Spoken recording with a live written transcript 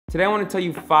Today I want to tell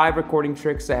you 5 recording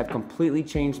tricks that have completely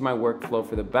changed my workflow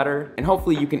for the better, and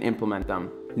hopefully you can implement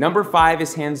them. Number 5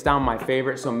 is hands down my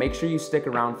favorite, so make sure you stick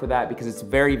around for that because it's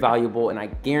very valuable and I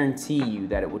guarantee you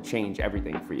that it will change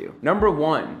everything for you. Number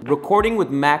 1, recording with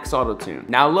max autotune.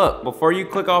 Now look, before you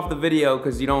click off the video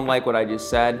because you don't like what I just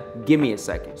said, give me a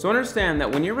second. So understand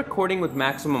that when you're recording with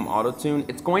maximum autotune,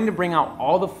 it's going to bring out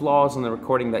all the flaws in the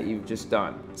recording that you've just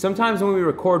done. Sometimes when we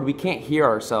record, we can't hear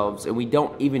ourselves and we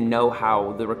don't even know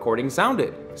how the recording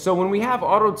sounded. So when we have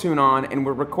autotune on and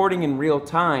we're recording in real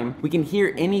time, we can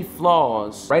hear any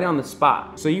flaws right on the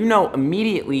spot. So you know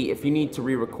immediately if you need to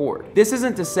re-record. This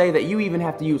isn't to say that you even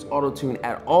have to use autotune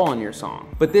at all in your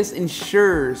song, but this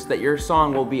ensures that your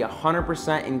song will be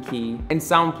 100% in key and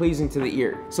sound pleasing to the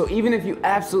ear. So even if you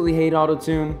absolutely hate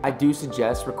autotune, I do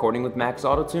suggest recording with max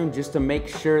autotune just to make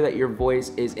sure that your voice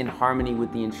is in harmony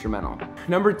with the instrumental.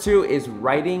 Number 2 is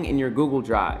writing in your Google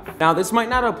Drive. Now this might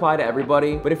not apply to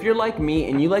everybody, but if you're like me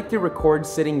and you like to record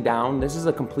sitting down, this is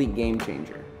a complete game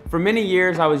changer. For many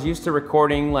years, I was used to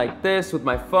recording like this with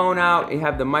my phone out. You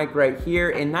have the mic right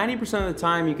here, and 90% of the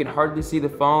time you can hardly see the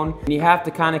phone, and you have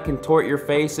to kind of contort your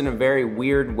face in a very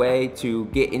weird way to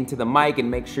get into the mic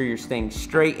and make sure you're staying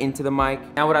straight into the mic.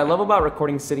 Now, what I love about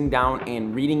recording sitting down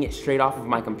and reading it straight off of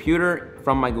my computer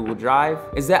from my Google Drive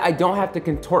is that I don't have to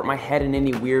contort my head in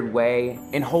any weird way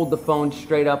and hold the phone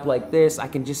straight up like this. I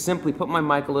can just simply put my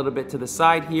mic a little bit to the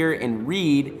side here and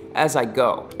read as I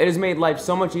go. It has made life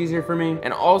so much easier for me,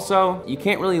 and also you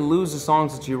can't really lose the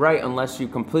songs that you write unless you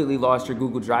completely lost your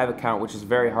Google Drive account, which is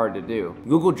very hard to do.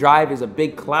 Google Drive is a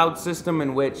big cloud system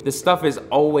in which the stuff is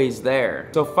always there.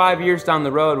 So 5 years down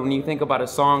the road, when you think about a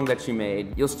song that you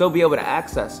made, you'll still be able to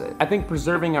access it. I think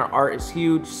preserving our art is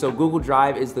huge, so Google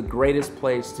Drive is the greatest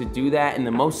place to do that and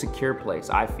the most secure place,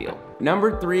 I feel.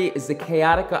 Number 3 is the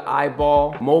Joeyholli and I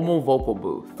mobile vocal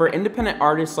booth. For independent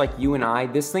artists like you and I,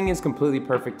 this thing is completely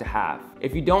perfect to have.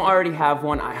 If you don't already have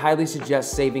one, I highly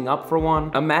suggest saving up for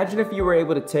one. Imagine if you were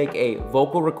able to take a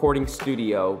vocal recording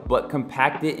studio, but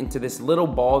compact it into this little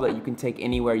ball that you can take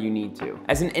anywhere you need to.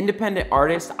 As an independent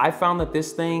artist, I found that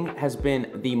this thing has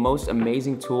been the most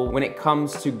amazing tool when it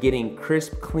comes to getting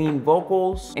crisp, clean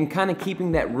vocals and kind of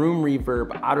keeping that room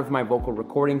reverb out of my vocal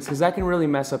recordings, because that can really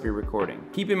mess up your recording.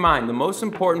 Keep in mind, the most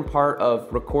important part of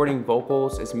recording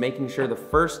vocals is making sure the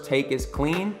first take is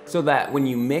clean so that when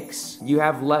you mix, you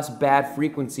have less bad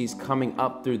frequencies coming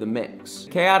up through the mix.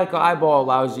 Joeyholli and I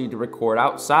allows you to record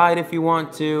outside if you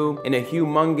want to, in a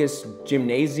humongous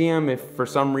gymnasium if for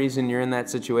some reason you're in that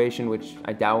situation, which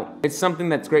I doubt. It's something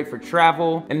that's great for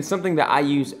travel, and it's something that I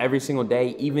use every single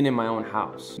day, even in my own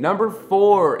house. Number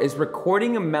 4 is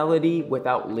recording a melody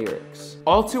without lyrics.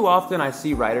 All too often I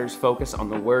see writers focus on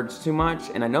the words too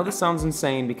much, and I know this sounds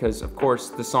insane because of course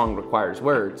the song requires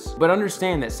words, but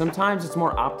understand that sometimes it's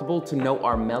more optimal to know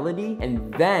our melody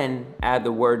and then add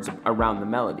the words around the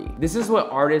melody. This is what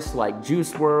artists like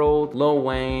Juice WRLD, Lil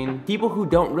Wayne, people who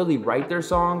don't really write their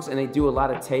songs and they do a lot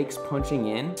of takes punching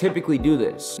in, typically do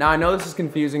this. Now I know this is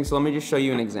confusing, so let me just show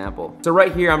you an example. So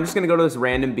right here, I'm just gonna go to this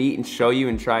random beat and show you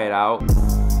and try it out.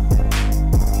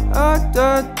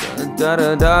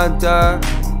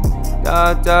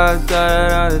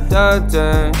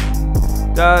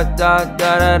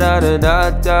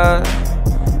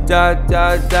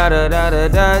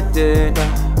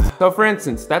 So for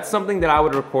instance, that's something that I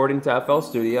would record into FL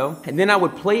Studio, and then I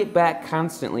would play it back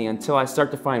constantly until I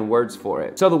start to find words for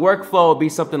it. So the workflow will be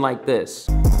something like this.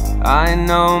 I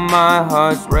know my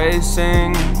heart's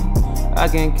racing, I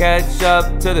can catch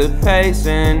up to the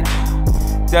pacing,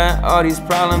 that all these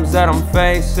problems that I'm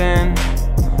facing,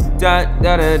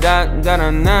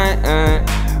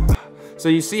 So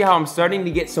you see how I'm starting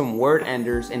to get some word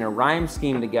enders and a rhyme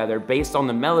scheme together based on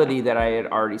the melody that I had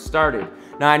already started.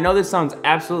 Now I know this sounds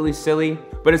absolutely silly,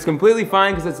 but it's completely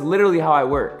fine because that's literally how I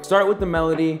work. Start with the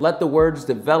melody, let the words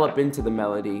develop into the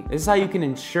melody. This is how you can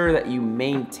ensure that you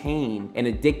maintain an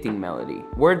addicting melody.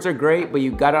 Words are great, but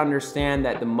you gotta understand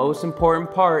that the most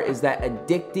important part is that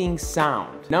addicting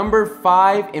sound. Number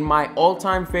 5 in my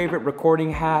all-time favorite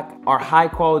recording hack are high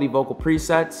quality vocal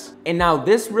presets. And now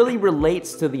this really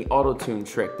relates to the auto-tune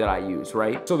trick that I use,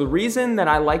 right? So the reason that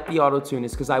I like the auto-tune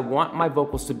is because I want my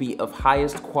vocals to be of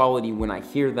highest quality when I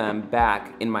hear them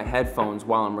back in my headphones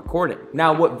while I'm recording.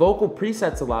 Now, what vocal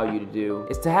presets allow you to do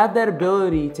is to have that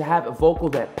ability to have a vocal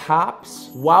that pops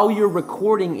while you're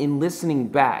recording and listening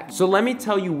back. So let me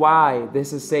tell you why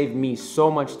this has saved me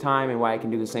so much time and why I can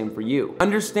do the same for you.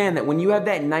 Understand that when you have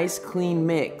that nice clean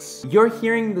mix, you're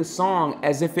hearing the song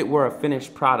as if it were a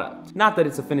finished product. Not that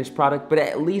it's a finished product, but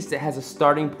at least it has a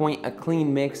starting point, a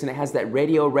clean mix and it has that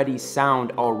radio ready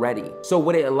sound already. So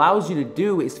what it allows you to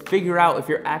do is figure out if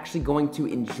you're actually going to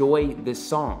enjoy this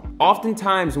song.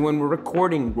 Oftentimes when we're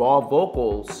recording raw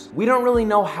vocals, we don't really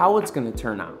know how it's gonna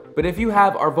turn out. But if you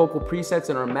have our vocal presets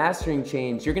and our mastering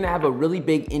chains, you're gonna have a really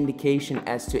big indication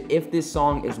as to if this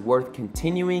song is worth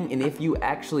continuing and if you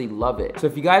actually love it. So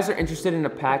if you guys are interested in a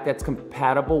pack that's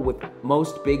compatible with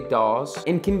most big DAWs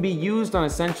and can be used on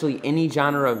essentially any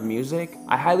genre of music,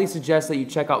 I highly suggest that you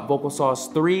check out Vocal Sauce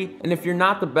 3. And if you're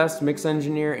not the best mix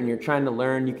engineer and you're trying to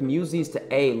learn, you can use these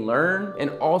to A, learn, and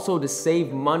also to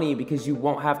save money because you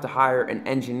won't have to hire an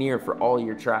engineer for all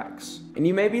your tracks. And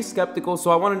you may be skeptical,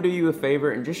 so I want to do you a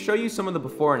favor and just show you some of the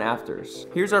before and afters.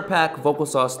 Here's our pack, Vocal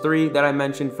Sauce 3, that I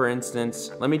mentioned for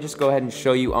instance. Let me just go ahead and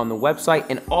show you on the website,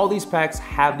 and all these packs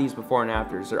have these before and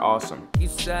afters. They're awesome. You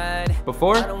said,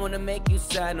 before, I don't want to make you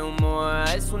sad no more,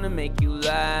 I just want to make you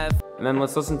laugh. And then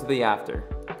let's listen to the after.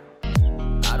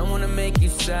 I don't want to make you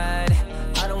sad,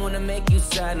 I don't want to make you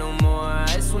sad no more, I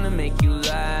just want to make you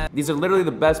laugh. These are literally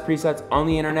the best presets on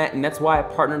the internet, and that's why I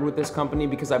partnered with this company,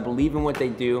 because I believe in what they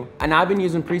do. And I've been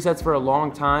using presets for a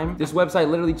long time. This website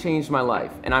literally changed my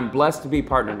life, and I'm blessed to be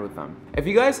partnered with them. If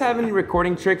you guys have any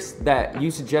recording tricks that you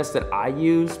suggest that I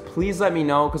use, please let me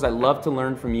know, because I love to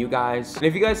learn from you guys. And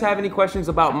if you guys have any questions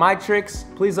about my tricks,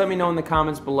 please let me know in the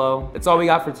comments below. That's all we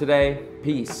got for today.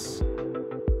 Peace.